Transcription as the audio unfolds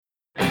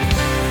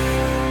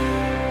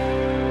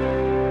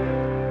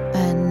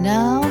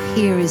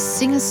here is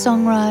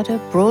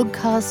singer-songwriter,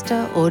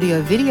 broadcaster,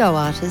 audio-video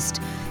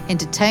artist,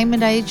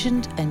 entertainment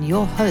agent, and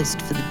your host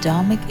for the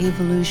Dharmic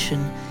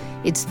Evolution.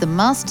 It's the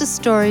master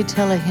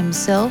storyteller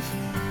himself,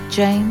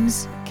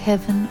 James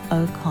Kevin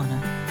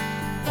O'Connor.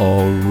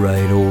 All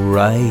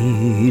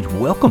right.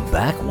 Welcome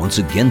back once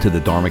again to the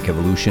Dharmic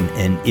Evolution.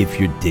 And if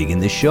you're digging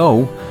the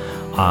show,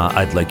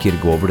 I'd like you to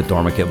go over to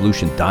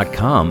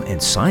dharmicevolution.com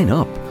and sign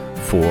up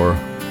for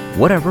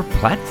whatever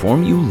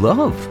platform you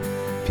love.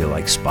 If you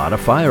like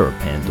Spotify or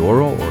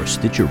Pandora or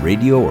Stitcher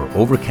Radio or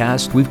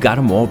Overcast, we've got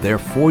them all there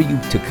for you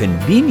to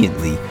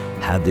conveniently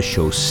have the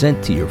show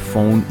sent to your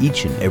phone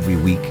each and every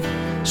week.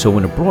 So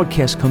when a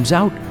broadcast comes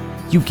out,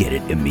 you get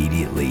it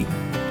immediately.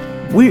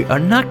 We are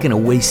not going to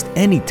waste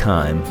any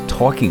time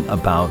talking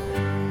about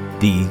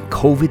the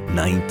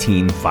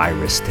COVID-19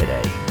 virus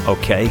today,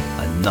 okay?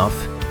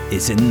 Enough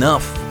is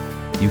enough.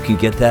 You can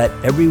get that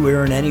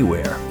everywhere and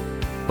anywhere.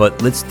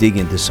 But let's dig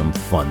into some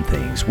fun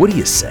things. What do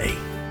you say?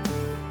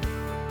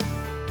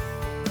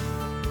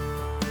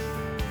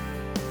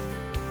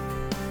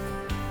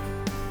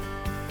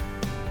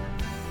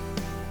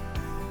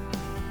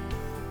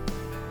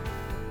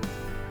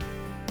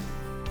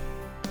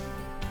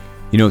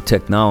 You know,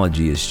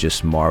 technology is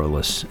just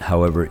marvelous.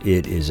 However,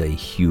 it is a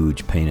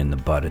huge pain in the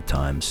butt at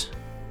times.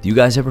 Do you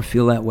guys ever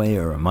feel that way,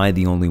 or am I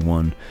the only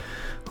one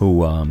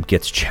who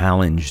gets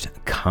challenged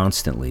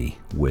constantly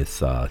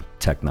with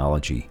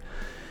technology?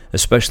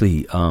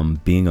 Especially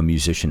being a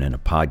musician and a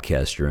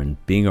podcaster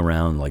and being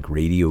around like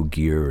radio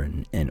gear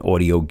and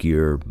audio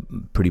gear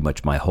pretty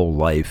much my whole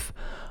life.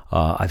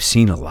 I've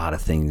seen a lot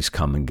of things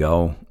come and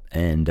go,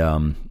 and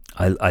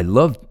I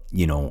love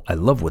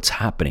what's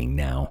happening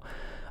now.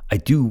 I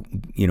do,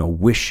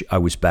 wish I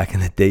was back in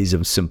the days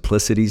of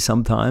simplicity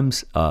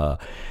sometimes,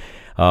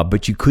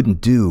 but you couldn't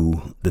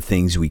do the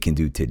things we can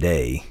do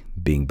today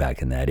being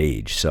back in that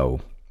age. So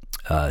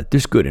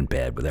there's good and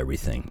bad with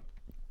everything.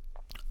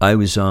 I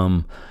was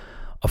a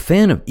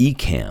fan of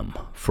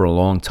Ecamm for a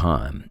long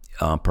time.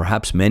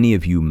 Perhaps many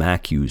of you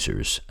Mac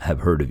users have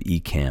heard of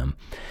Ecamm.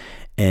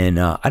 And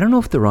I don't know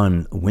if they're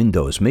on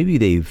Windows. Maybe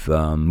they've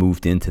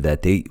moved into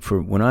that.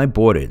 When I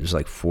bought it was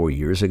like 4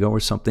 years ago or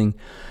something.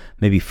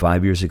 Maybe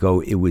 5 years ago.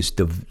 It was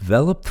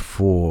developed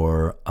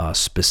for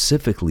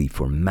specifically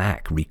for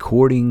Mac,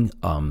 recording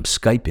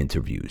Skype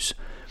interviews.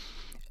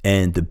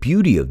 And the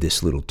beauty of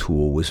this little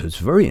tool was it's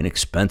very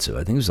inexpensive. I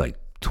think it was like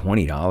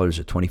 $20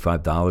 or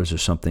 $25 or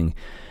something.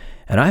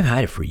 And I've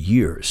had it for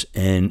years.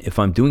 And if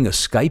I'm doing a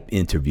Skype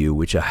interview,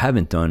 which I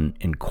haven't done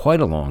in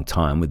quite a long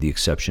time, with the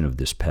exception of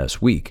this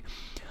past week,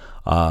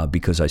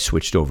 because I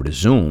switched over to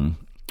Zoom,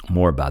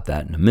 more about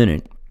that in a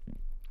minute,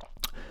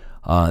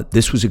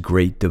 this was a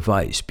great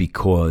device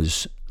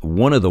because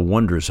one of the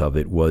wonders of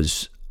it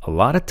was a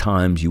lot of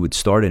times you would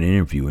start an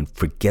interview and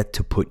forget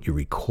to put your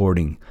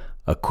recording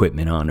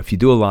equipment on. If you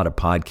do a lot of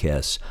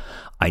podcasts,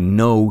 I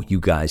know you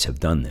guys have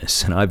done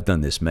this, and I've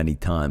done this many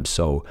times.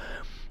 So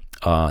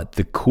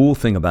the cool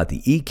thing about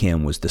the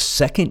Ecamm was the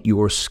second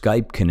your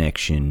Skype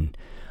connection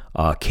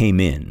came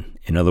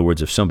in other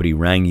words, if somebody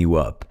rang you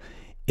up,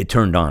 it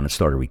turned on and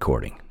started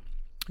recording.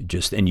 You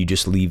just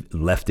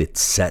left it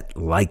set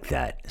like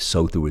that.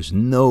 So there was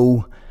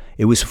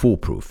it was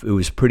foolproof. It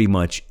was pretty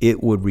much,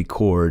 it would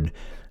record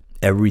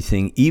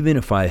everything. Even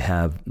if I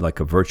have like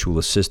a virtual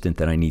assistant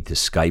that I need to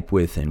Skype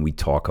with and we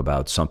talk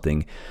about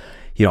something,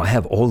 I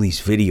have all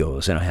these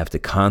videos and I have to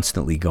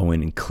constantly go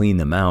in and clean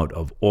them out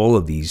of all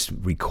of these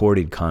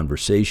recorded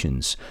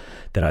conversations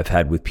that I've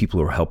had with people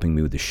who are helping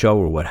me with the show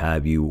or what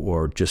have you,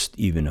 or just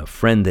even a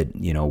friend that,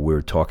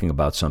 we're talking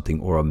about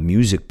something, or a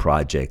music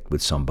project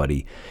with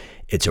somebody.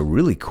 It's a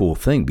really cool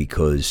thing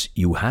because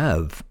you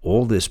have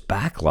all this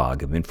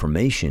backlog of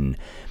information,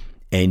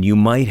 and you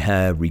might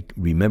have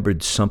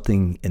remembered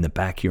something in the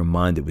back of your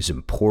mind that was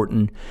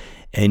important,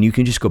 and you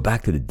can just go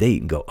back to the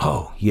date and go,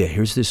 oh yeah,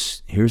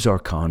 here's our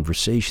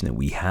conversation that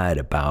we had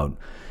about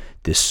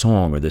this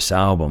song or this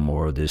album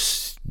or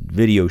this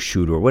video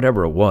shoot or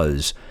whatever it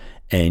was,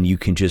 and you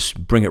can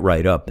just bring it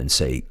right up and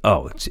say,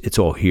 oh, it's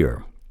all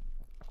here.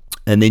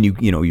 And then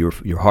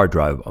your hard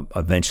drive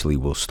eventually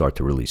will start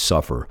to really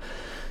suffer.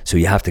 So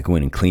you have to go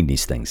in and clean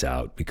these things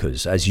out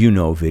because, as you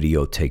know,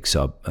 video takes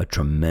up a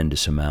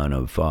tremendous amount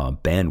of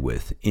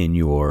bandwidth in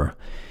your,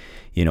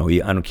 I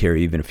don't care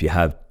even if you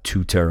have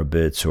 2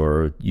 terabits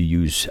or you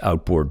use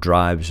outboard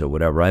drives or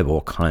whatever. I have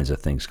all kinds of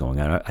things going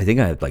on. I think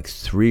I have like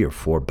 3 or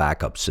 4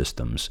 backup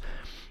systems.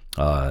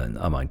 I'm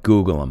on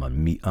Google,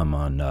 I'm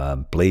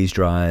on Blaze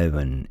Drive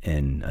and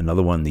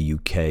another one in the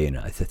UK, and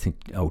I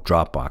think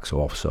Dropbox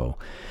also.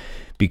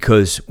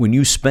 Because when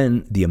you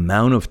spend the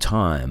amount of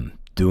time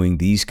doing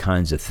these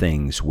kinds of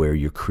things where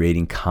you're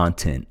creating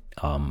content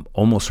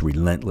almost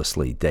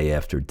relentlessly day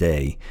after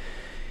day,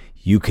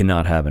 you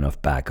cannot have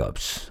enough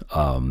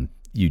backups.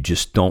 You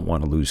just don't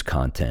want to lose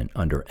content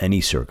under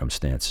any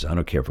circumstances. I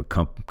don't care if a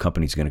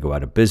company's going to go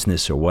out of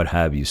business or what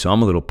have you. So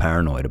I'm a little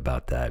paranoid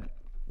about that.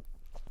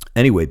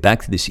 Anyway,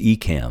 back to this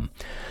Ecamm.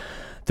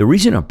 The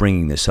reason I'm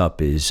bringing this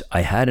up is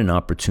I had an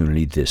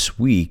opportunity this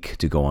week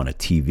to go on a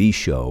TV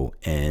show,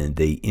 and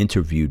they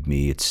interviewed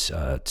me. It's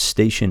a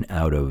station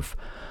out of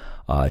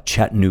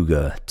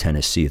Chattanooga,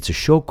 Tennessee. It's a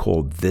show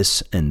called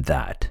This and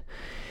That.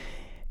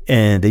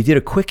 And they did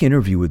a quick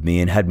interview with me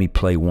and had me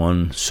play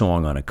one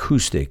song on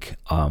acoustic.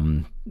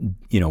 We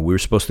were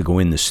supposed to go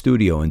in the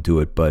studio and do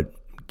it, but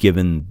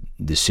given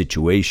the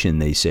situation,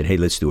 they said, hey,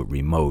 let's do it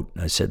remote.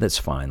 I said, that's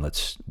fine.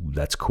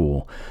 That's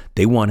cool.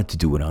 They wanted to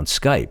do it on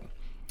Skype.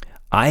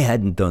 I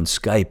hadn't done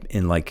Skype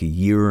in like a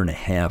year and a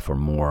half or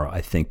more, I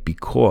think,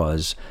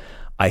 because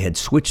I had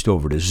switched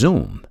over to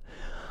Zoom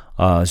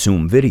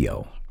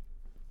video.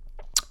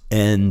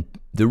 And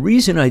the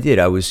reason I did,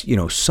 I was,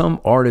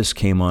 some artist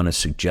came on and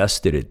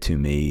suggested it to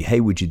me. Hey,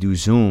 would you do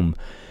Zoom?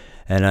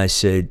 And I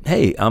said,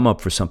 hey, I'm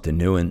up for something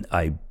new. And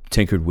I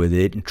tinkered with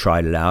it and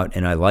tried it out,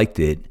 and I liked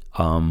it,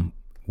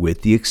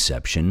 with the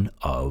exception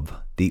of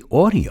the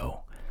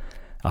audio.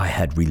 I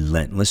had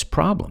relentless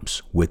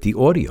problems with the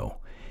audio.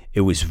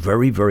 It was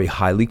very, very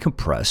highly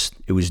compressed.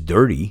 It was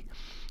dirty.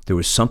 There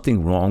was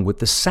something wrong with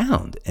the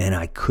sound, and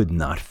I could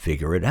not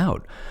figure it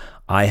out.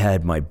 I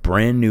had my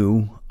brand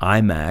new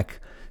iMac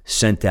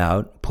sent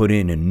out, put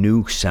in a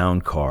new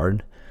sound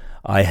card.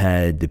 I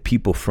had the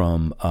people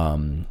from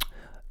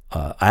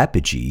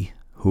Apogee,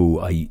 who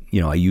I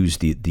use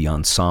the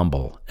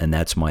Ensemble, and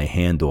that's my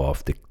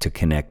handoff to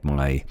connect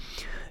my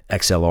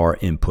XLR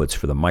inputs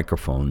for the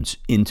microphones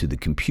into the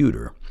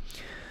computer.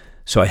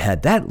 So I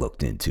had that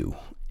looked into,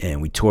 and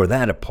we tore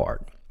that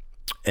apart.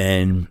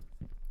 And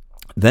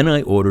then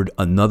I ordered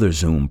another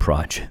Zoom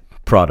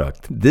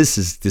product.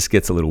 This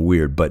gets a little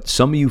weird, but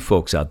some of you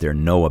folks out there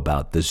know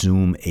about the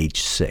Zoom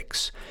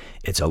H6.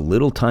 It's a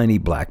little tiny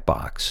black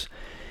box.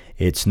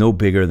 It's no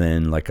bigger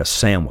than like a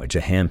sandwich,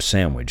 a ham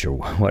sandwich or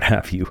what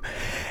have you.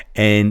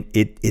 And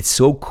it's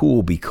so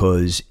cool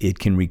because it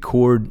can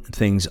record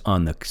things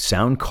on the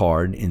sound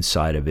card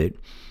inside of it,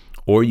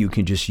 or you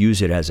can just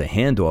use it as a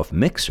handoff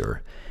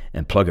mixer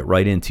and plug it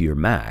right into your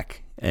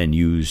Mac and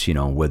use,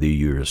 whether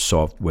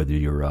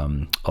you're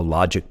a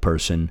Logic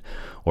person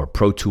or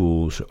Pro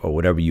Tools or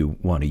whatever you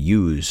want to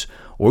use,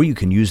 or you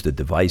can use the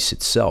device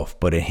itself.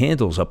 But it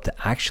handles up to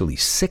actually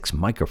 6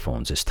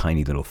 microphones, this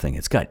tiny little thing.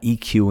 It's got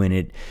EQ in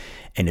it,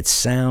 and it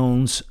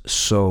sounds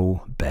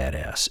so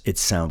badass. It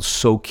sounds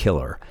so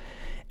killer.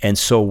 And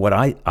so what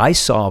I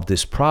solved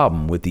this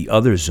problem with the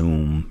other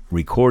Zoom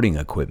recording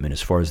equipment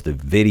as far as the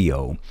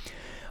video.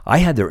 I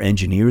had their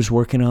engineers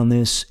working on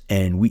this,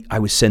 and I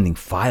was sending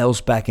files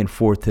back and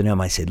forth to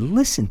them. I said,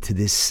 listen to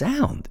this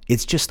sound.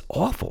 It's just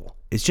awful.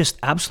 It's just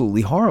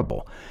absolutely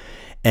horrible.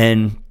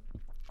 And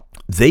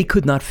they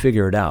could not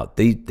figure it out.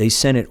 They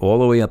sent it all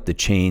the way up the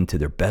chain to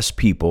their best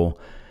people,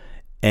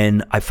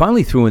 and I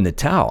finally threw in the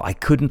towel. I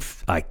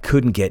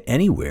couldn't get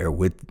anywhere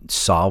with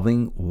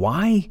solving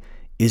why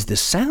is the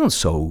sound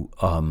so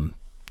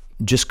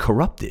just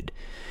corrupted.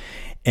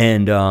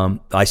 And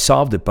I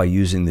solved it by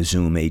using the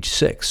Zoom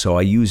H6. So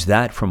I use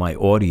that for my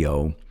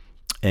audio,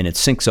 and it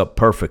syncs up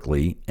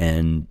perfectly.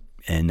 And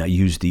I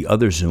use the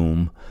other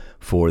Zoom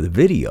for the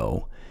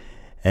video.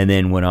 And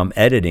then when I'm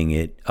editing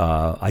it,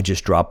 I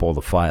just drop all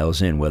the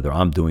files in, whether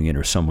I'm doing it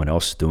or someone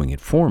else is doing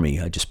it for me.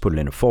 I just put it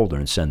in a folder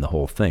and send the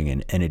whole thing.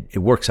 And it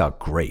works out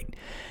great.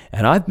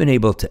 And I've been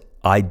able to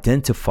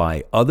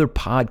identify other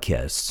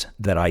podcasts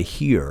that I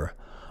hear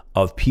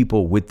of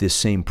people with this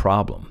same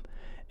problem.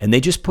 And they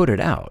just put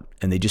it out,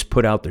 and they just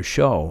put out their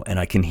show, and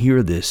I can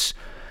hear this.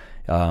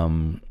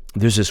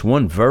 There's this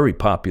one very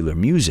popular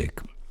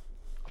music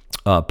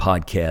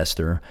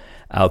podcaster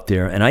out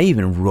there, and I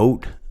even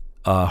wrote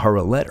her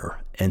a letter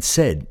and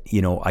said,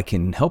 I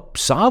can help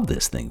solve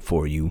this thing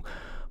for you,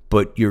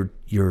 but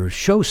your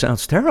show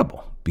sounds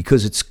terrible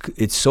because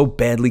it's so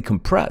badly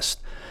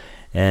compressed.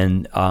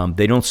 And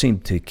they don't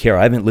seem to care.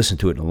 I haven't listened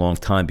to it in a long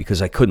time because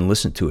I couldn't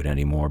listen to it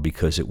anymore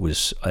because it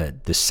was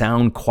the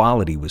sound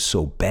quality was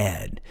so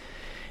bad,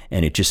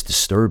 and it just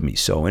disturbed me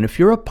so. And if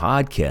you're a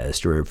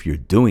podcast or if you're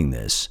doing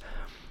this,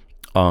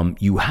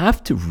 you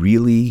have to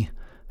really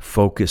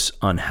focus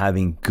on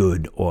having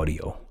good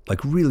audio,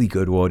 like really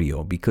good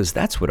audio, because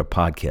that's what a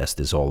podcast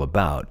is all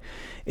about.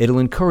 It'll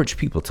encourage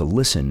people to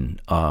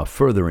listen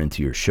further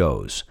into your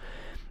shows,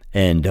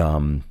 and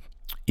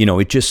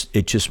it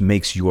just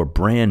makes your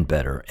brand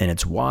better. And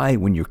it's why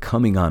when you're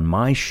coming on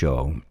my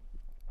show,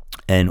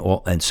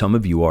 and some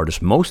of you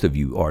artists, most of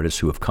you artists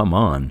who have come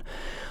on,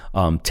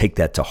 take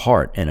that to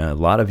heart. And a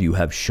lot of you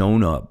have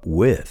shown up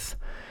with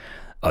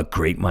a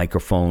great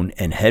microphone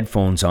and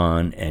headphones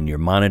on and your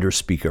monitor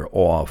speaker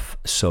off.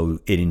 So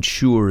it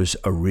ensures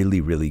a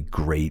really, really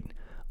great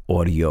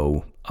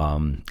audio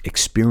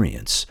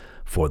experience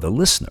for the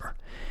listener.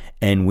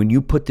 And when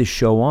you put this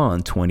show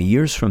on 20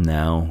 years from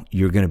now,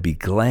 you're going to be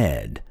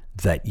glad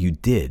that you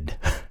did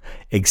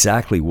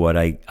exactly what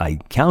I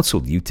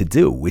counseled you to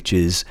do, which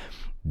is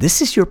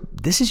this is your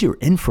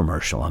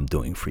infomercial I'm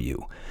doing for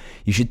you.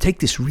 You should take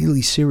this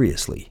really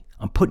seriously.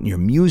 I'm putting your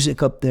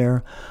music up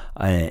there,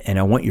 and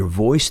I want your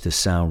voice to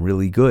sound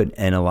really good.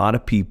 And a lot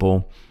of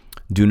people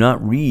do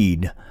not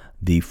read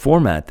the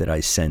format that I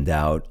send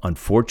out,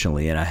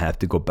 unfortunately, and I have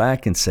to go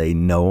back and say,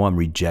 no, I'm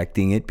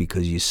rejecting it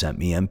because you sent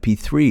me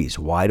MP3s.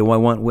 Why do I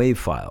want WAV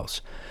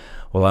files?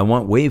 Well, I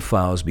want WAV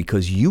files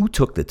because you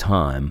took the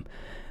time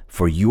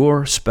for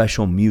your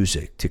special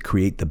music to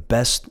create the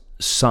best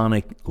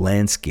sonic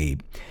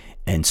landscape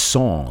and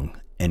song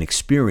and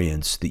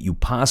experience that you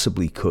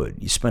possibly could.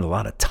 You spent a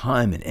lot of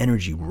time and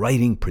energy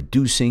writing,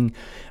 producing,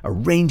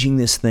 arranging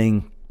this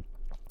thing,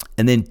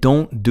 and then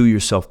don't do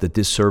yourself the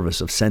disservice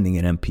of sending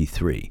an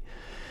MP3.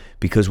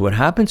 Because what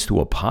happens to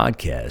a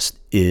podcast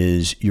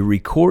is you're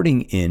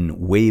recording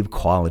in wave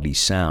quality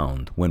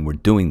sound when we're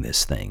doing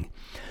this thing.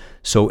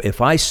 So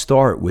if I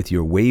start with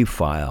your WAV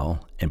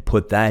file and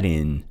put that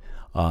in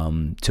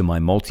to my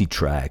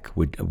multi-track,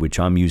 which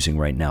I'm using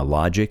right now,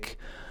 Logic,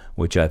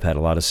 which I've had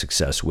a lot of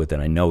success with,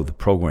 and I know the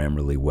program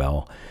really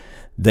well,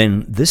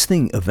 then this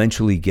thing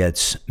eventually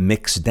gets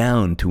mixed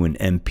down to an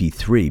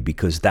MP3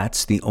 because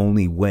that's the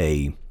only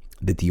way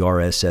that the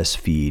RSS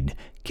feed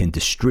can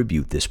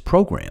distribute this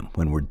program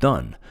when we're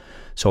done.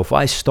 So if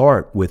I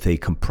start with a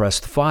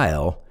compressed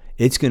file,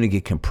 it's going to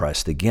get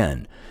compressed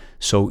again.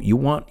 So you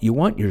want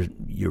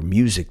your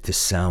music to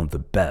sound the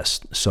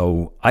best.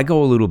 So I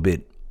go a little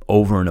bit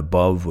over and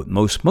above what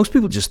most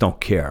people just don't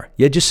care.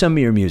 Yeah, just send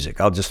me your music.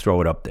 I'll just throw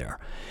it up there.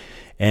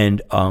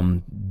 And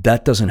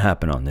that doesn't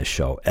happen on this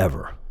show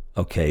ever.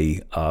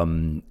 Okay.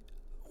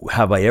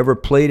 Have I ever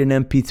played an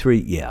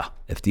MP3? Yeah.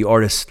 If the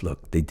artist,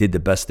 look, they did the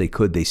best they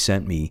could. They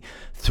sent me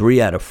 3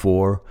 out of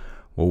 4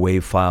 were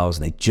WAV files,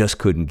 and they just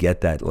couldn't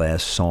get that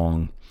last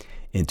song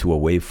into a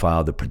WAV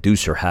file. The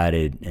producer had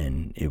it,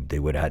 and they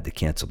would have had to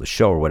cancel the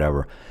show or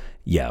whatever.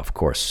 Yeah, of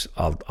course,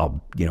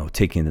 I'll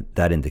taking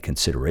that into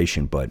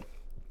consideration. But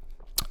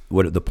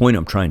what the point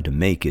I'm trying to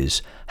make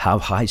is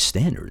have high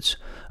standards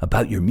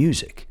about your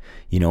music,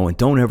 and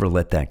don't ever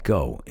let that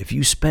go. If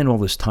you spend all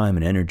this time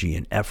and energy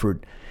and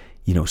effort,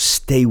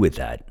 stay with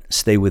that.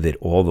 Stay with it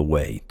all the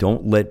way.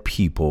 Don't let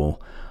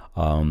people,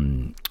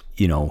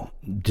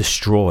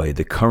 destroy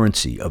the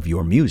currency of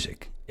your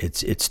music.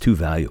 It's too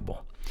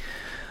valuable.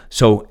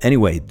 So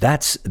anyway,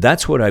 that's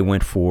what I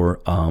went for.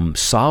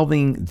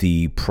 Solving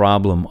the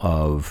problem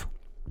of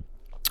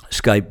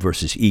Skype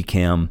versus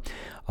Ecamm,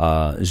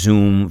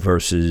 Zoom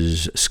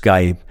versus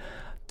Skype.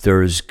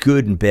 There's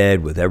good and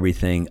bad with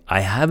everything.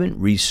 I haven't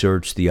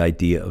researched the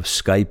idea of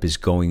Skype is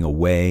going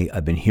away.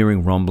 I've been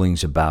hearing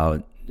rumblings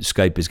about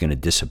Skype is going to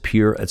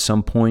disappear at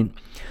some point.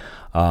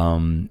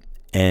 And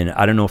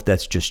I don't know if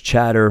that's just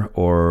chatter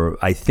or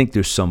I think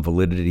there's some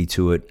validity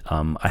to it.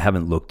 I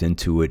haven't looked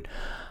into it.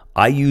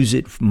 I use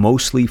it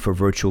mostly for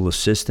virtual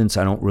assistants.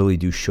 I don't really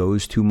do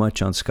shows too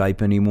much on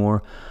Skype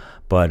anymore.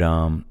 But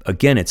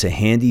again, it's a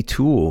handy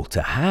tool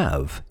to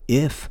have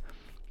if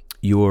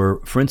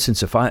for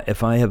instance, if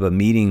I have a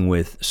meeting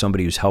with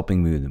somebody who's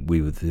helping me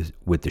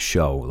with the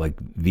show, like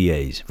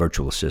VAs,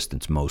 virtual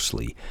assistants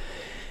mostly,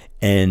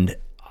 and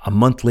a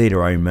month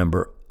later I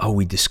remember,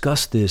 we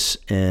discussed this,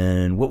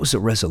 and what was the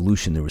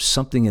resolution? There was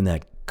something in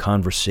that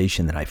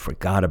conversation that I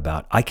forgot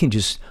about. I can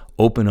just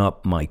open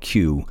up my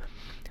queue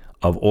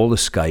of all the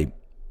Skype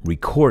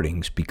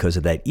recordings because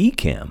of that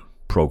Ecamm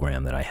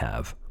program that I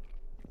have.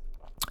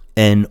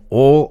 And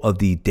all of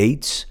the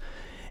dates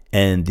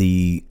and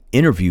the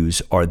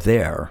interviews are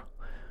there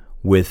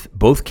with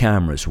both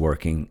cameras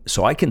working,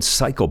 so I can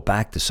cycle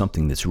back to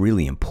something that's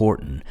really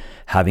important,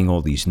 having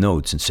all these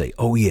notes and say,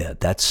 oh yeah,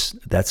 that's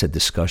a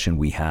discussion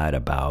we had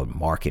about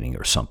marketing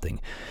or something.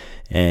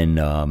 And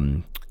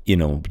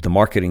the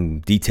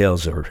marketing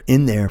details are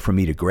in there for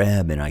me to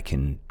grab, and I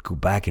can go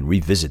back and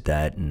revisit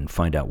that and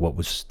find out what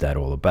was that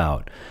all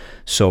about.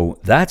 So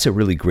that's a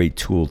really great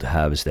tool to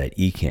have, is that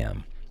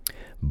Ecamm.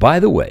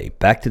 By the way,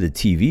 back to the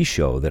TV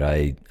show that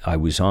I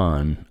was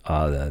on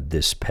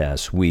this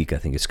past week. I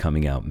think it's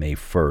coming out May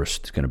 1st.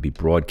 It's going to be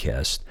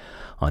broadcast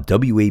on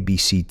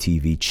WABC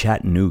TV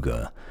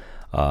Chattanooga,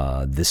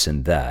 This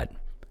and That.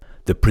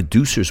 The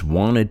producers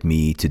wanted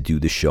me to do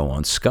the show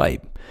on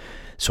Skype.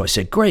 So I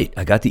said, great,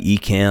 I got the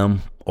Ecamm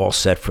all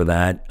set for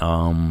that.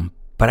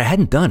 But I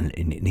hadn't done it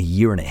in a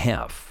year and a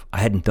half. I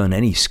hadn't done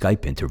any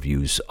Skype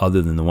interviews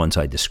other than the ones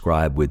I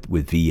described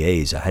with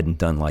VAs. I hadn't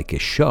done like a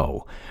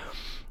show.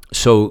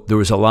 So there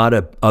was a lot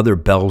of other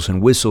bells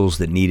and whistles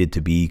that needed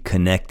to be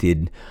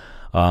connected,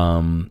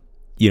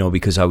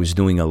 because I was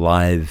doing a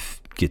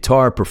live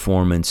guitar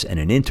performance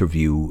and an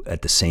interview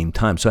at the same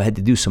time. So I had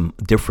to do some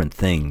different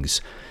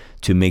things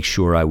to make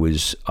sure I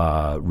was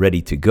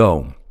ready to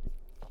go.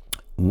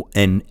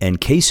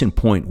 And case in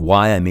point,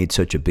 why I made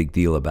such a big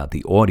deal about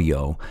the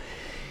audio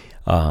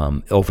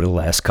over the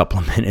last couple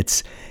of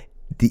minutes.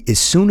 As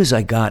soon as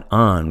I got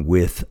on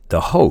with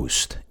the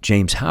host,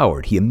 James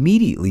Howard, he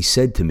immediately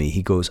said to me,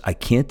 he goes, I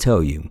can't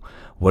tell you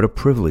what a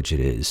privilege it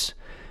is.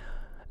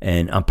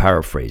 And I'm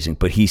paraphrasing,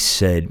 but he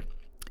said,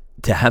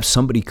 to have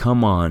somebody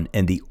come on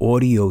and the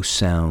audio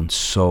sounds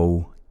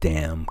so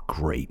damn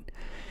great.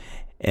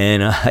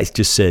 And I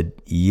just said,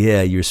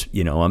 yeah,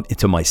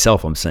 to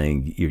myself, I'm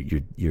saying,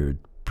 you're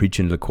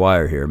preaching to the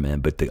choir here,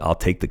 man, but I'll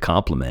take the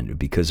compliment,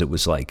 because it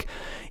was like,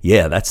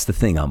 yeah, that's the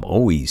thing. I'm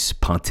always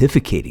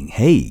pontificating.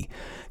 Hey,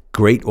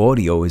 great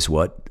audio is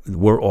what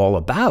we're all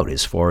about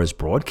as far as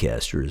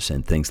broadcasters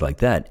and things like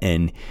that.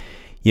 And,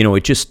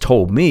 it just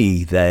told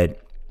me that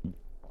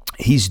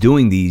he's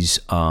doing these,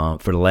 for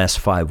the last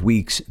 5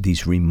 weeks,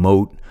 these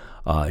remote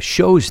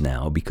shows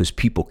now because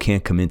people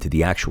can't come into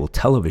the actual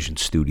television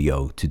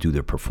studio to do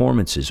their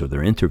performances or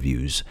their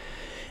interviews,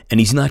 and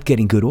he's not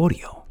getting good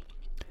audio.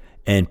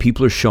 And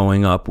people are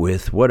showing up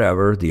with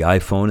whatever, the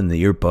iPhone and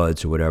the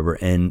earbuds or whatever,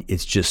 and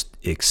it's just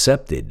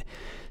accepted.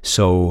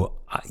 So,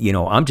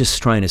 I'm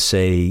just trying to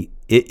say,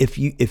 if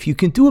you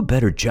can do a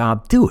better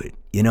job, do it.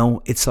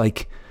 It's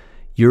like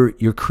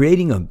you're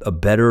creating a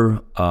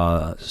better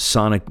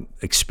sonic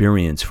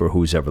experience for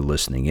who's ever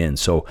listening in.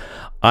 So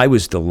I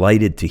was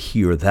delighted to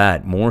hear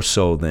that, more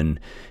so than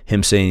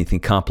him saying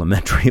anything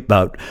complimentary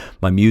about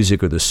my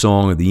music or the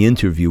song or the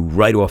interview.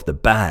 Right off the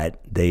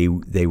bat, they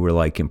were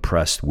like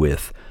impressed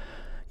with,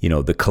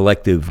 the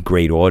collective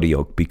great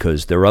audio,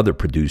 because their other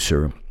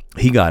producer,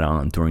 he got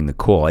on during the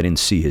call. I didn't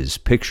see his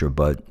picture,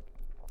 but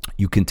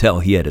you can tell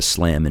he had a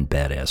slam and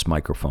badass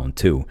microphone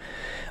too.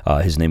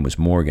 His name was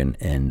Morgan,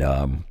 and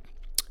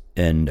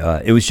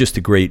it was just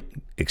a great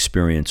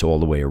experience all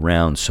the way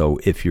around. So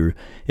if you're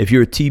a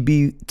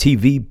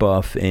TV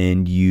buff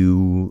and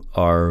you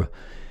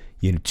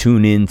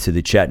tune in to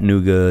the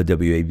Chattanooga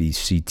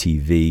WABC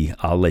TV,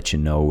 I'll let you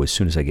know as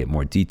soon as I get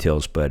more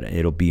details. But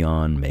it'll be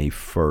on May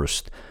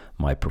 1st,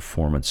 my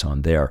performance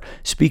on there.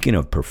 Speaking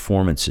of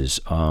performances,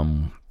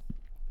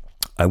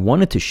 I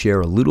wanted to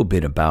share a little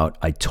bit about,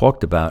 I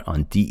talked about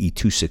on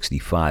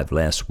DE265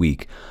 last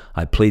week,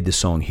 I played the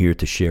song Here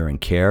to Share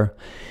and Care,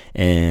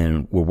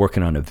 and we're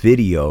working on a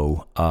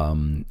video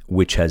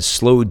which has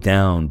slowed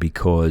down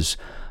because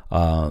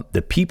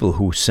the people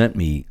who sent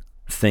me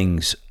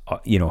things,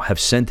 have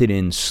sent it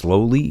in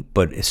slowly,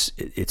 but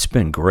it's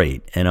been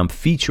great. And I'm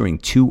featuring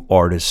 2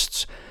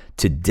 artists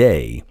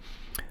today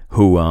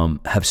who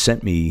have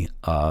sent me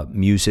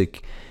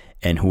music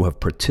and who have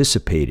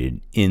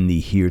participated in the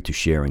Here to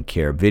Share and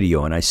Care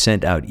video. And I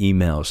sent out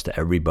emails to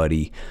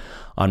everybody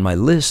on my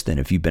list. And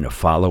if you've been a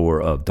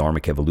follower of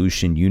Dharmic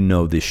Evolution, you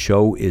know this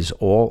show is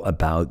all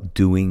about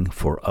doing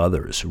for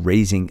others,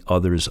 raising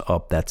others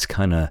up. That's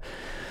kind of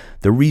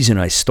the reason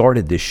I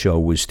started this show,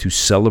 was to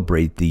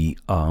celebrate the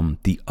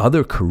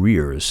other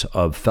careers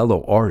of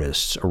fellow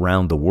artists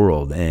around the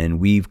world. And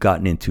we've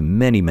gotten into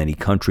many, many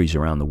countries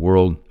around the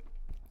world,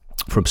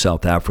 from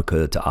South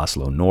Africa to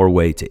Oslo,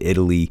 Norway, to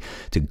Italy,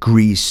 to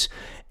Greece,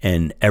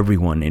 and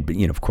everyone,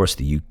 of course,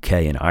 the UK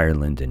and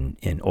Ireland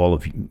and all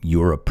of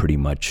Europe, pretty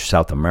much,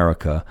 South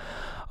America.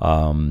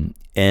 And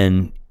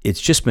it's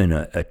just been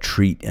a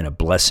treat and a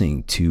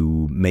blessing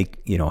to make,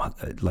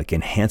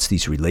 enhance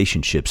these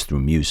relationships through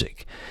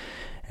music.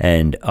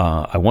 And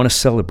I want to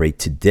celebrate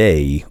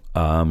today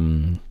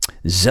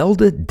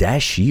Zelda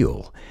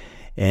Dashiell.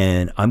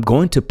 And I'm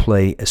going to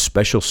play a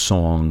special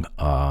song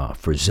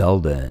for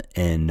Zelda,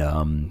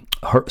 and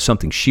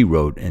something she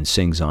wrote and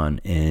sings on.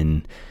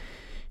 And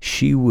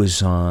she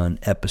was on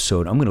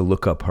episode, I'm going to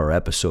look up her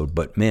episode,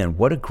 but man,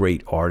 what a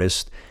great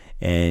artist.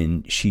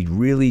 And she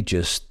really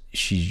just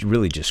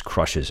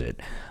crushes it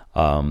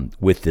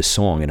with this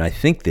song. And I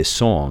think this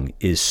song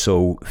is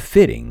so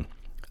fitting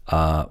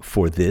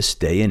for this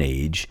day and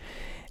age.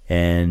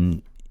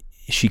 And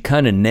she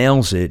kind of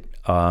nails it.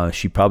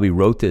 She probably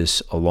wrote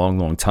this a long,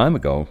 long time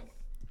ago.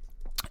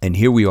 And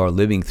here we are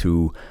living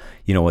through,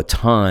 a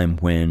time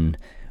when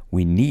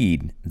we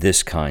need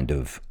this kind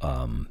of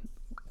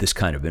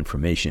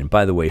information. And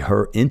by the way,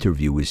 her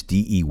interview was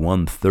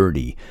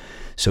DE130.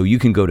 So you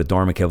can go to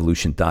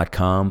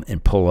dharmicevolution.com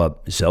and pull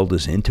up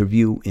Zelda's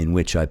interview, in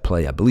which I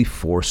play, I believe,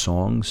 4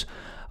 songs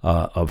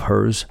of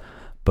hers.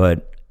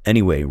 But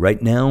anyway,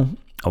 right now,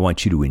 I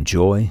want you to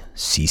enjoy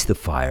Cease the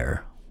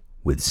Fire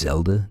with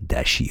Zelda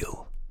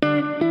Dashiell.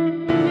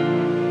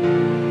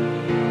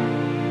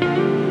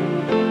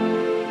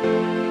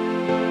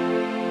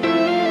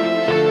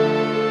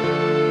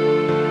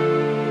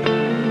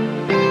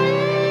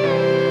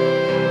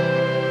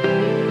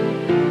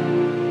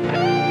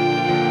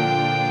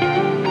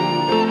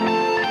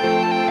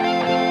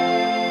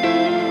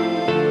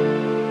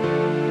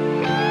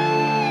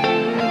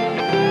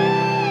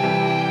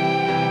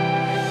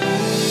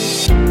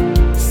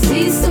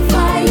 Cease the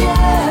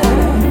fire,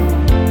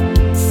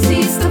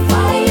 cease the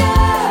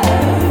fire.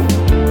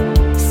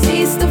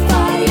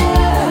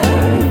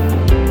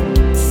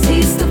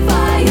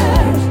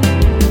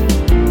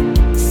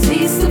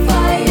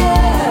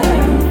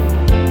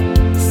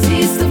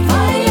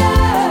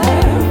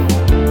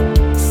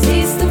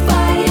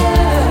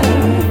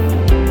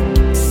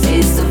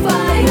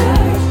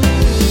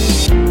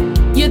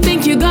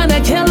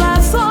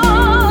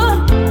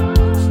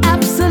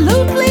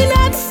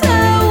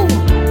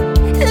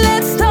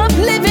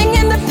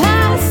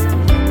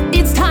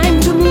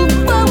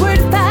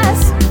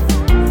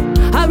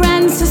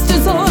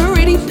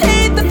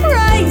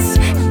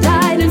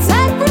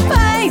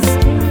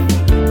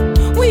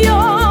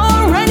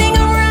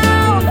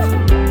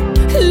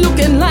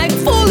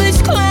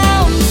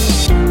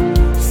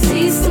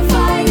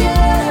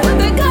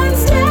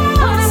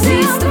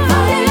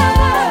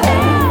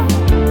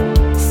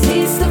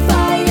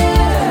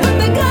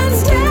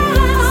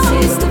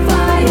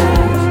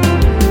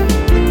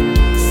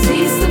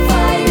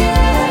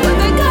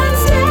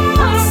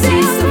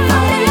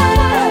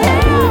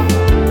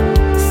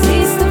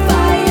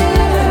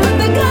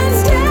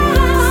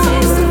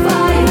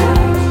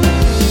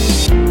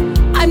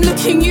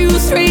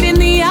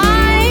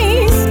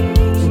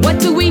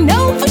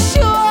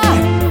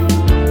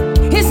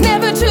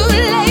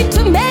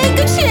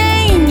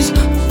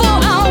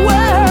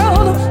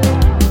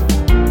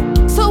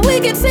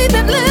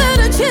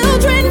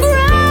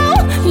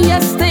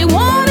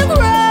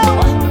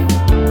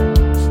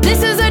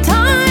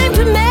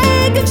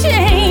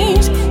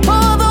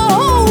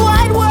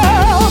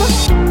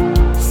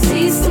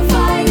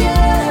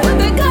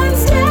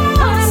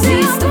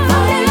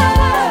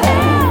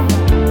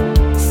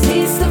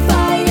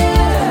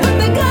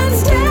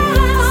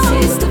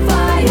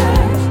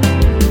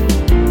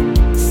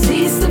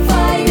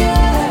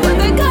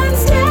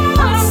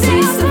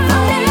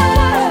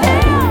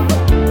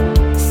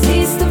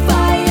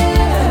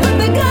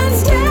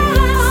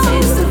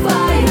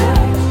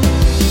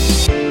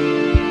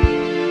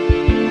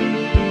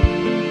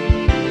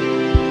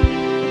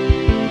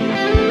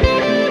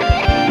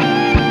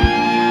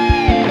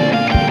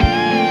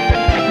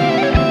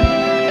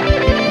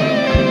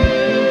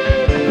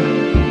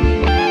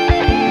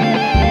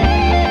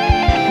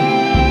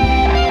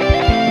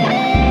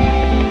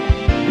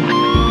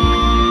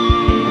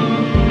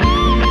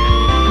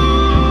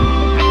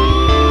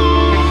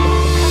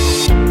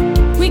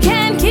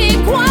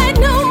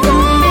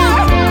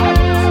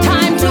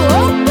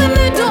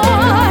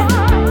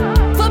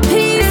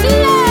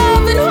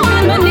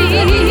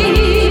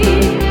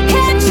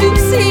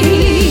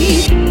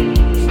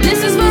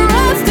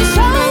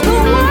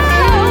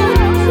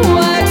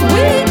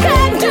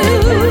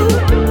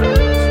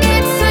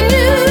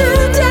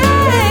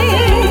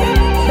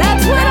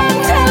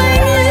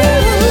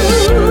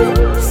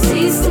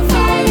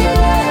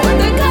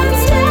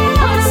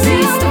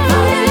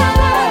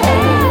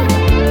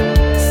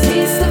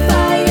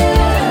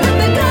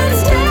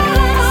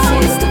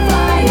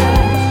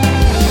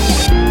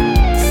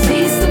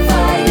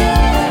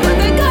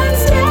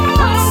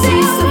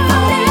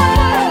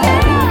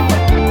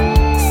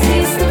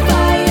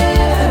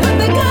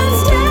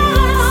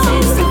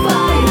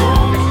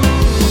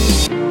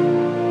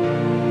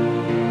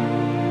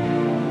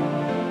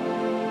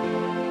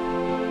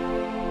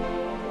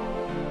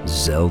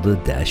 Zelda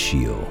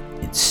Dashiell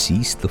and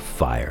Cease the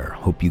Fire.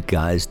 Hope you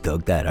guys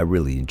dug that. I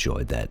really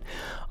enjoyed that.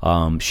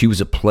 She was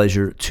a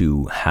pleasure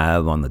to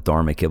have on the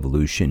Dharmic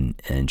Evolution,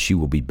 and she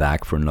will be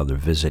back for another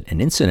visit.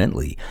 And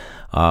incidentally,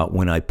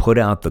 when I put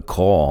out the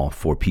call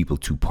for people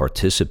to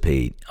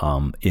participate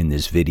in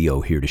this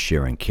video, Here to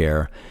Share and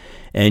Care,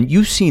 and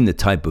you've seen the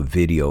type of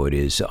video it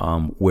is,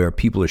 where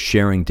people are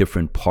sharing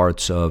different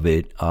parts of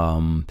it.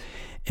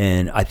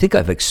 And I think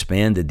I've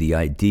expanded the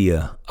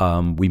idea.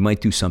 We might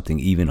do something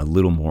even a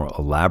little more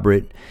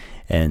elaborate.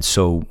 And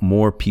so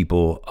more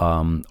people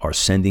are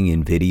sending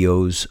in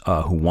videos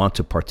who want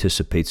to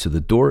participate. So the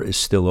door is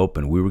still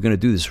open. We were going to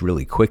do this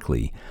really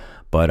quickly,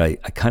 but I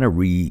kind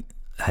of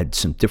had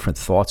some different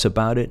thoughts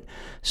about it.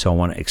 So I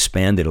want to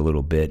expand it a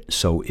little bit.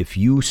 So if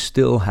you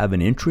still have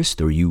an interest,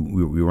 or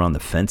you're on the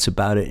fence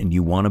about it and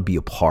you want to be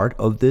a part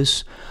of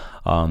this,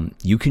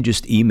 you can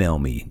just email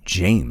me,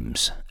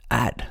 James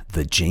at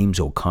the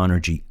James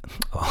O'Connor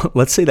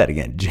let's say that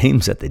again,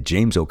 James at the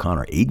James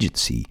O'Connor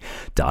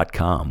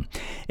Agency.com.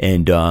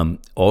 And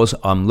also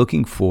I'm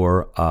looking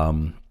for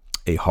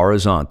a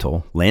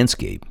horizontal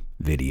landscape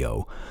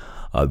video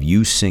of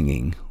you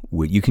singing.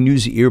 You can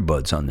use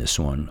earbuds on this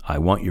one. I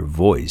want your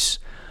voice.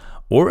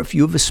 Or if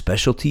you have a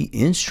specialty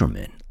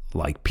instrument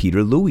like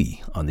Peter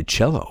Louis on the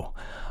cello,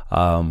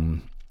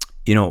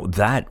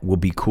 that will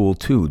be cool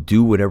too.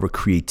 Do whatever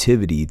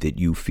creativity that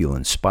you feel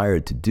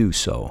inspired to do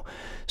so.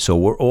 So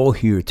we're all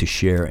here to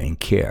share and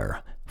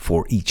care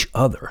for each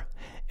other.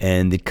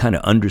 And it kind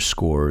of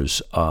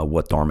underscores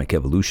what Dharmic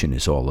Evolution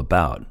is all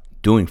about,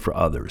 doing for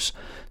others.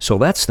 So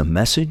that's the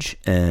message.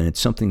 And it's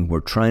something we're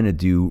trying to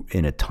do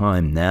in a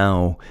time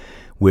now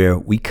where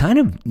we kind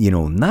of,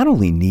 not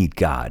only need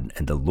God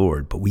and the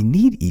Lord, but we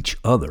need each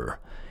other,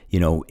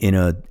 in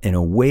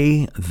a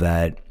way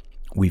that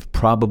we've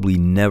probably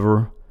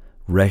never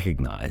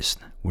recognized.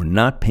 We're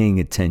not paying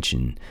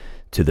attention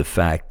to the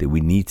fact that we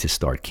need to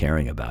start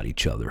caring about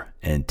each other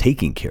and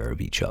taking care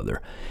of each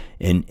other.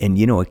 And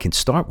it can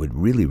start with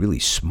really, really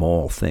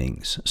small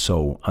things.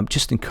 So I'm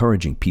just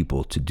encouraging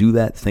people to do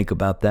that. Think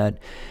about that.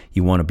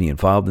 You want to be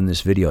involved in this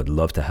video, I'd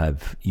love to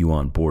have you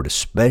on board,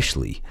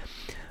 especially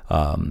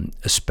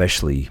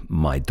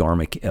my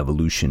Dharmic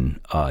Evolution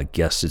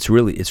guests. It's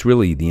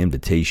really the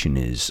invitation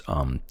is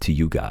to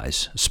you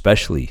guys,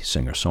 especially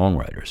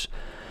singer-songwriters.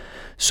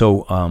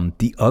 So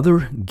the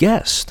other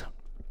guest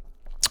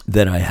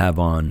that I have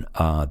on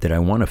that I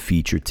want to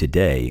feature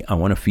today, I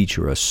want to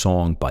feature a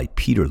song by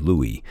Peter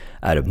Louis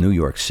out of New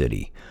York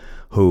City,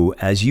 who,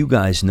 as you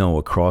guys know,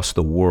 across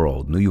the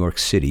world, New York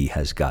City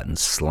has gotten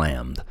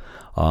slammed.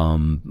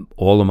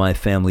 All of my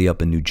family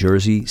up in New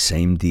Jersey,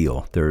 same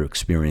deal. They're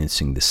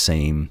experiencing the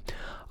same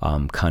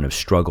kind of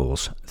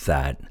struggles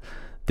that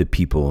the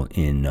people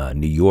in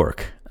New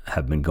York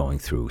have been going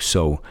through.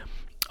 So,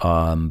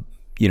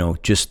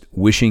 just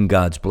wishing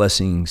God's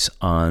blessings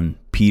on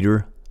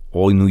Peter,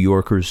 all New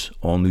Yorkers,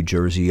 all New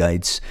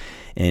Jerseyites,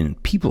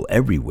 and people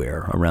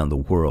everywhere around the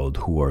world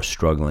who are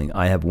struggling.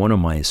 I have one of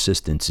my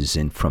assistants is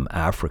in from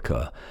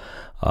Africa,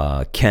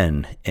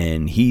 Ken,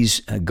 and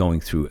he's going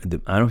through,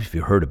 I don't know if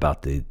you heard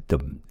about the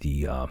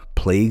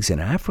plagues in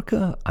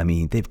Africa. I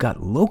mean, they've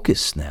got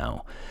locusts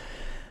now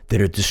that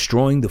are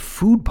destroying the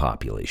food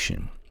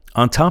population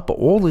on top of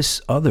all this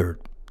other,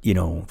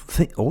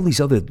 all these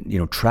other,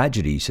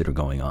 tragedies that are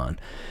going on.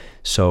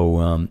 So,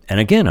 and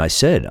again, I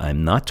said,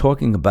 I'm not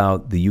talking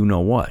about the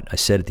you-know-what. I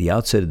said at the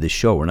outset of this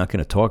show, we're not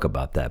going to talk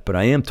about that, but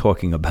I am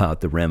talking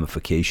about the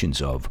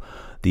ramifications of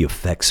the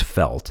effects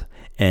felt.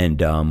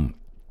 And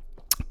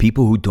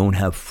people who don't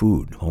have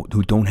food,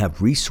 who don't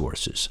have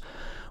resources,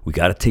 we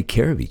got to take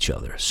care of each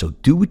other. So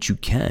do what you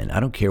can. I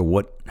don't care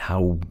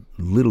how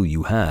little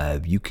you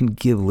have. You can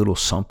give a little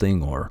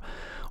something,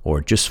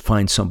 or just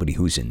find somebody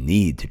who's in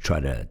need to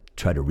try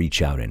to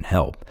reach out and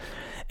help.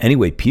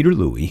 Anyway, Peter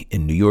Louis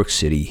in New York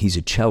City, he's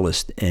a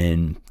cellist,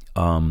 and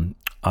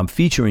I'm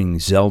featuring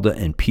Zelda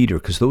and Peter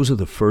because those are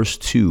the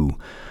first two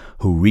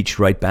who reached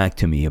right back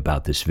to me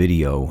about this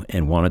video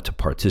and wanted to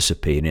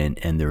participate in,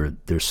 and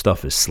their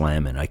stuff is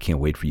slamming. I can't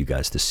wait for you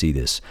guys to see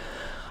this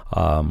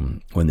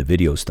when the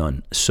video's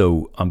done.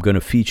 So I'm going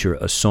to feature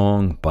a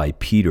song by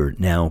Peter.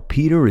 Now,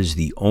 Peter is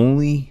the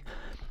only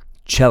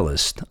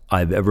cellist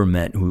I've ever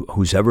met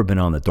who's ever been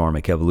on the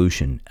Dharmic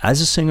Evolution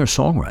as a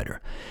singer-songwriter,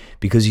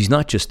 because he's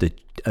not just a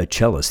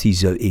cellist.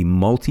 He's a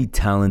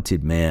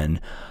multi-talented man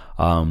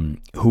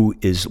who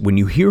is, when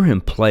you hear him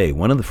play,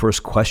 one of the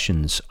first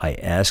questions I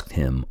asked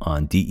him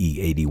on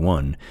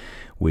DE81,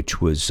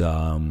 which was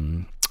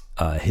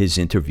his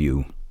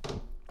interview,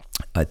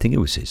 I think it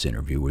was his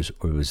interview,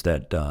 or was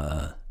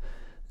that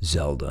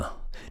Zelda?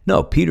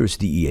 No, Peter's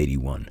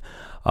DE81.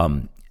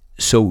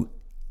 So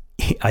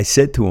I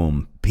said to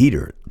him,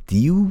 Peter, do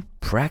you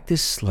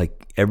practice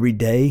like every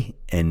day?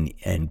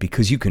 And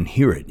because you can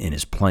hear it in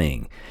his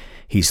playing,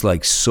 he's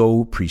like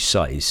so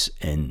precise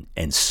and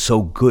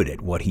so good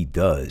at what he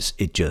does.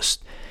 It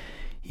just,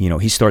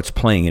 he starts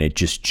playing and it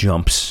just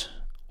jumps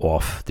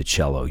off the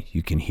cello.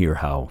 You can hear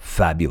how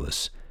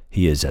fabulous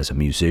he is as a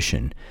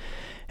musician.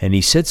 And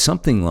he said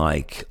something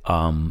like,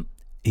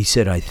 he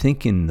said, I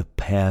think in the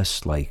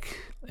past,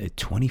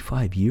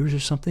 25 years or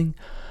something,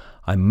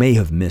 I may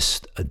have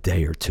missed a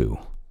day or two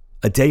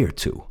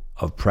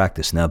of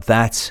practice. Now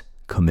that's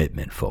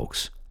commitment,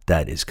 folks.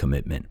 That is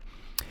commitment.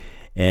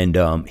 And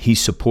he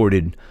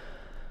supported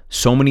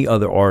so many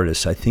other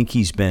artists. I think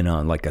he's been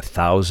on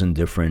 1,000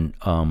 different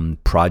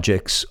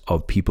projects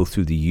of people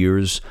through the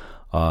years,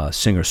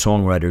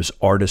 singer-songwriters,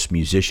 artists,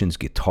 musicians,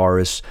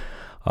 guitarists,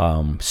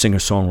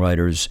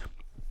 singer-songwriters.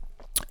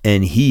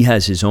 And he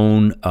has his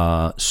own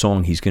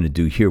song he's going to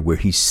do here where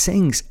he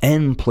sings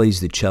and plays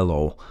the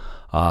cello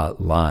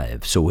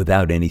live. So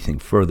without anything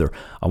further,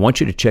 I want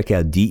you to check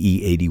out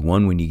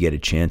DE81 when you get a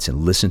chance and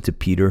listen to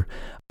Peter.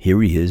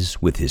 Here he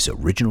is with his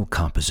original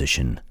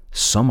composition,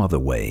 Some Other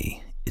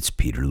Way. It's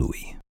Peter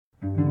Louie.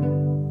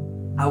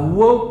 I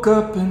woke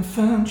up and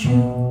found you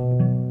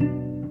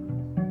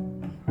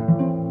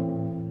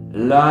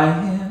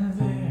lying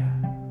there.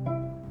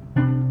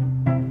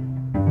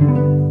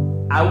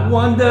 I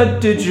wonder,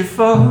 did you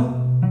fall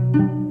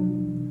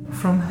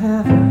from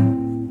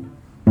heaven?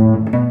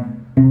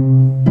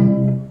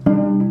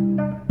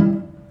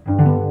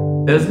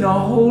 There's no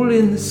hole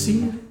in the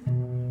ceiling,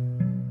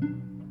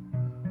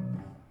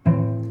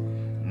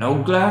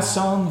 no glass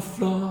on the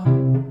floor.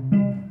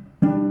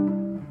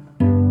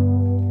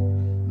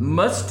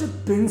 Must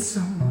have been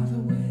some other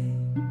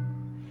way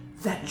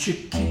that you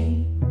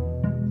came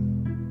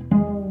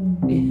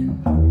in.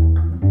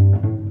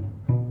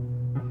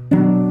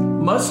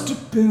 Must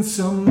have been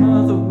some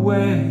other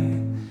way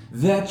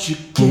that you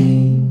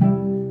came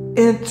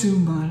into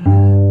my life.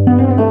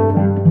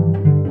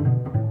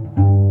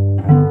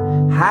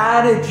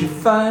 How did you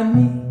find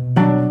me?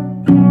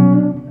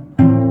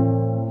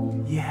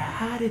 Yeah,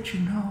 how did you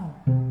know?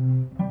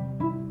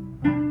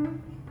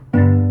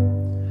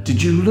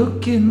 Did you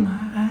look in my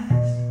eyes?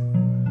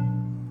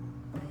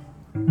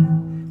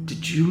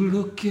 Did you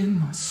look in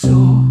my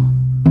soul?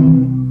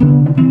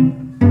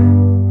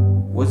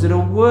 Was it a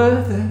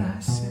word that I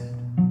said?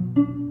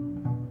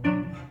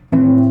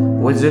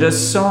 Was it a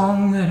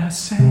song that I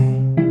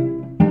sang?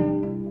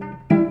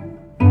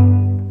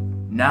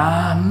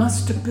 Nah, it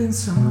must have been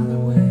some other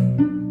way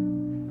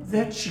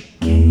that you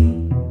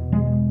came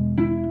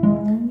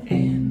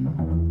in.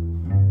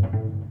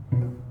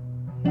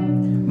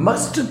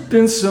 Must have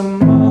been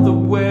some other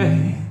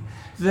way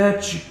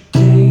that you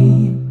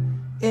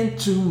came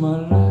into my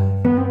life.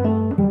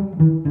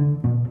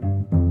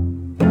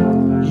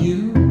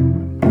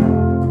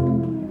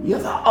 You're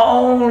the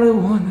only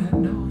one that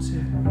knows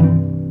it.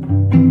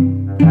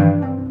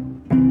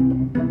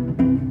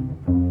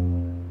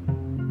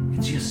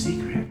 It's your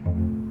secret.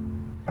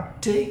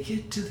 Take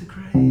it to the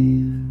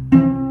grave.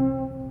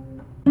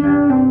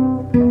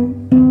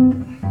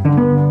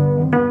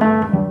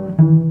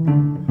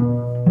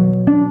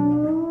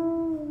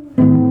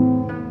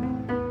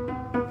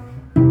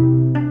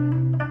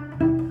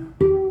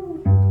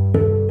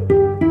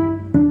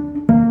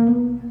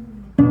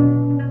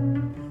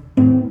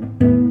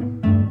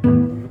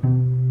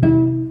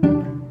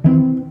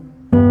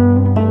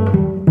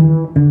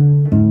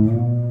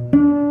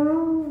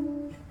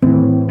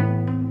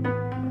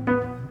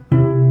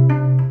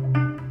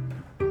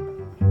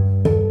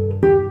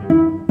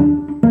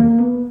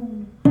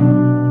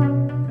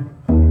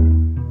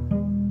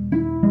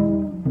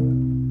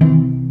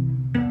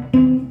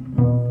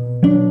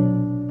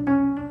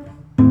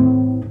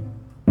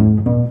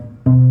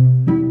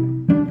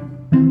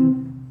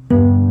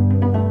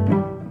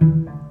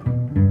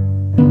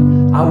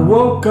 I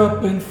woke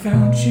up and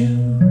found you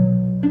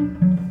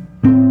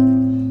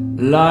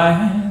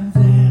lying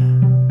there.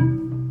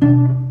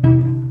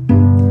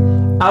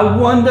 I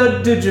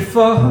wonder, did you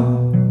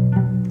fall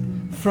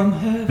from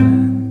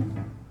heaven?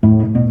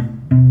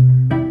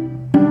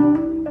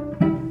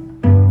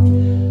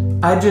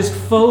 I just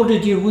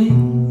folded your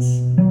wings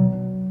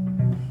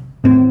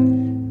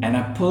and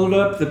I pulled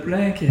up the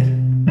blanket.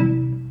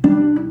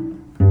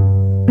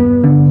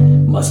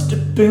 Must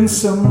have been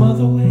some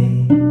other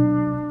way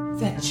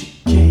that you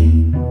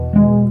came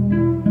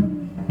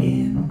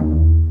in.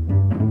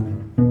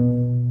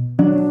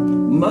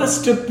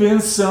 Must have been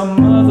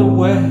some other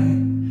way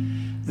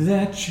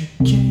that you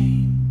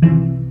came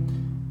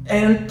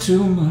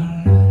into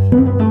my life.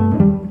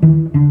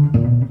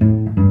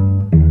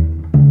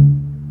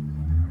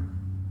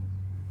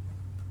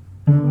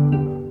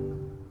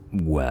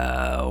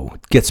 Wow,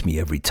 it gets me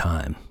every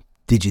time.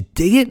 Did you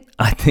dig it?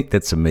 I think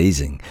that's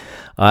amazing.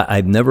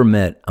 I've never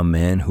met a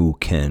man who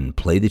can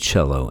play the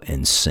cello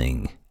and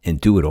sing and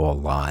do it all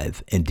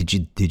live. And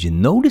did you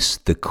notice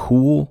the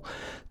cool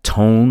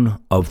tone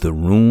of the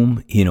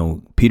room? You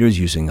know, Peter's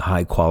using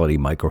high quality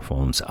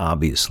microphones,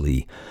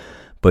 obviously,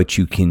 but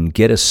you can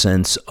get a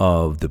sense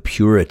of the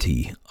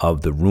purity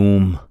of the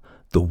room,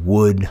 the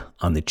wood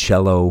on the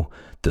cello,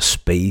 the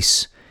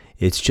space.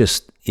 It's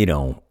just,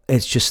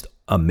 it's just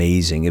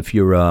amazing. If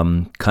you're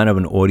kind of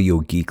an audio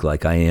geek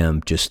like I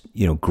am, just,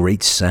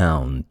 great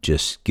sound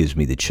just gives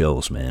me the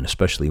chills, man,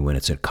 especially when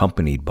it's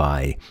accompanied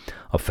by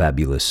a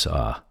fabulous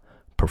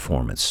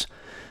performance.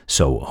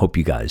 So hope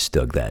you guys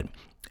dug that.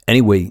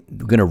 Anyway,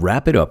 we're going to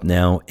wrap it up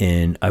now,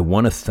 and I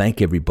want to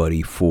thank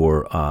everybody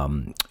for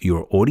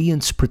your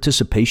audience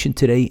participation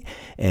today.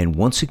 And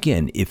once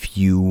again, if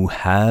you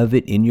have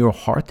it in your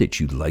heart that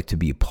you'd like to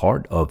be a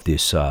part of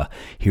this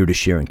Here to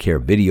Share and Care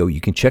video, you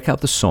can check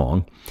out the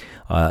song.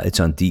 It's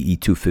on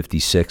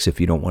DE256.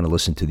 If you don't want to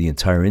listen to the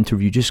entire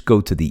interview, just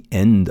go to the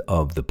end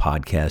of the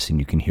podcast and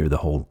you can hear the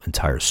whole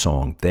entire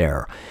song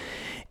there.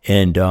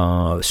 And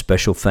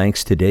special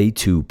thanks today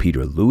to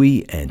Peter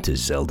Louie and to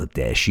Zelda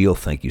Dashiell.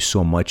 Thank you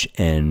so much.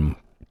 And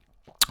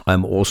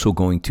I'm also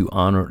going to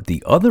honor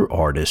the other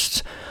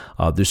artists.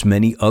 There's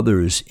many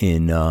others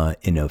in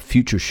a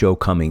future show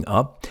coming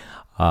up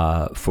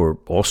for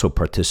also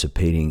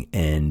participating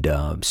and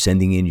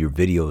sending in your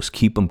videos.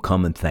 Keep them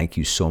coming. Thank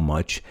you so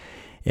much.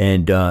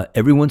 And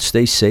everyone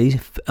stay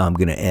safe. I'm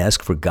going to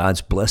ask for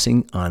God's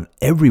blessing on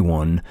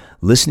everyone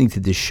listening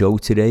to this show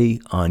today,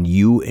 on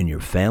you and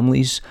your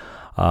families.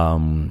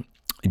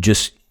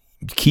 Just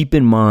keep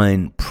in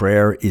mind,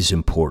 prayer is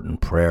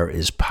important. Prayer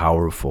is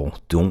powerful.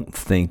 Don't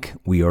think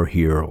we are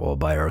here all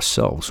by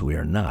ourselves. We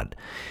are not.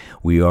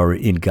 We are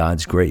in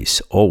God's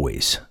grace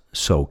always.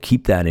 So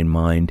keep that in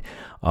mind.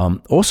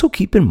 Also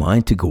keep in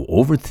mind to go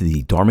over to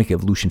the Dharmic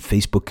Evolution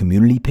Facebook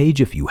community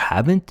page if you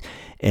haven't,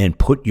 and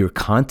put your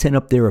content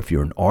up there if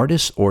you're an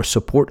artist, or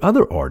support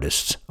other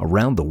artists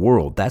around the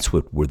world. That's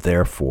what we're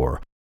there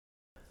for.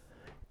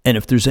 And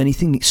if there's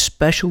anything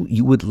special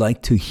you would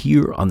like to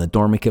hear on the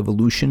Dharmic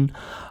Evolution,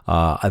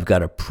 I've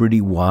got a pretty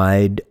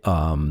wide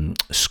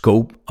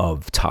scope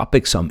of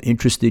topics I'm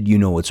interested. You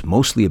know, it's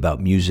mostly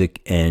about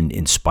music and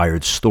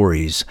inspired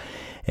stories.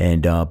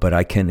 And but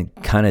I can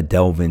kind of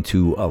delve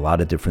into a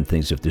lot of different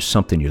things. If there's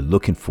something you're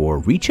looking for,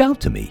 reach out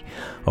to me.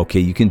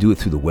 Okay, you can do it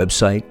through the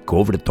website. Go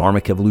over to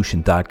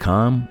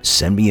dharmicevolution.com.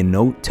 Send me a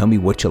note. Tell me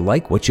what you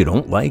like, what you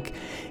don't like.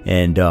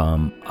 And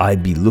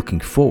I'd be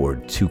looking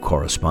forward to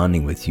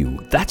corresponding with you.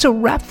 That's a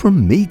wrap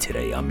from me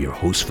today. I'm your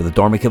host for the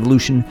Dharmic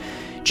Evolution,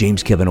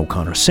 James Kevin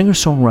O'Connor,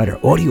 singer-songwriter,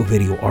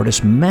 audio-video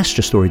artist,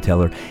 master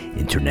storyteller,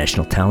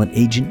 international talent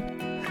agent.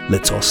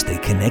 Let's all stay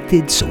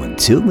connected, so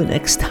until the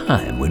next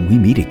time when we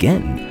meet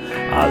again,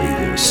 I'll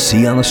either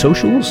see you on the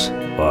socials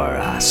or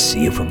I'll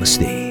see you from the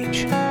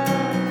stage.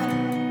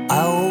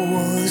 I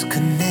was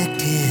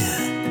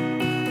connected,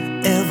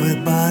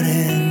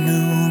 everybody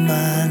knew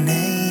my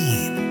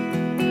name.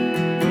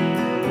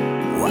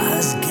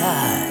 Wise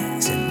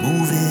guys and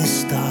movie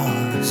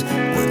stars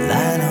would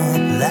line up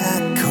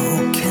like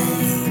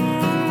cocaine.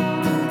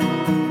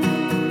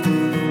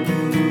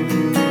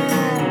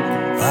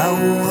 I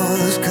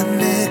was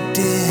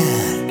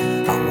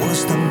connected, I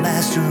was the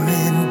master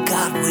in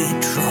God we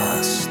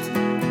trust.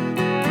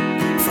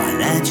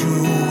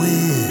 Financial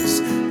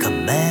whiz,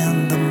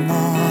 command the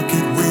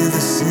market with a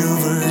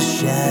silver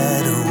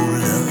shadow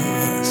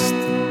lust.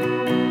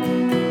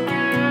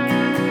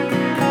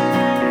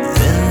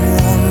 Then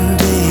one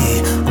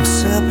day I'm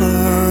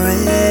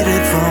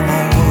separated from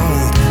a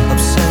world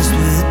obsessed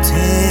with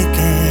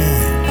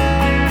taking.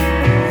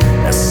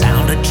 The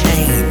sound of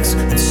chains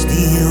and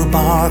steel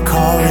bar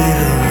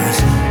corridors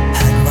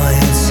had my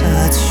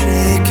insides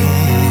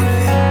shaking.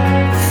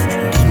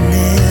 And in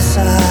this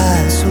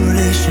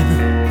isolation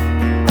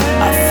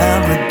I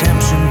found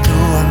redemption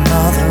through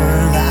another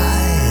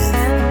life,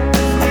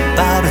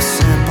 about a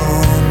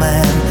simple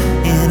man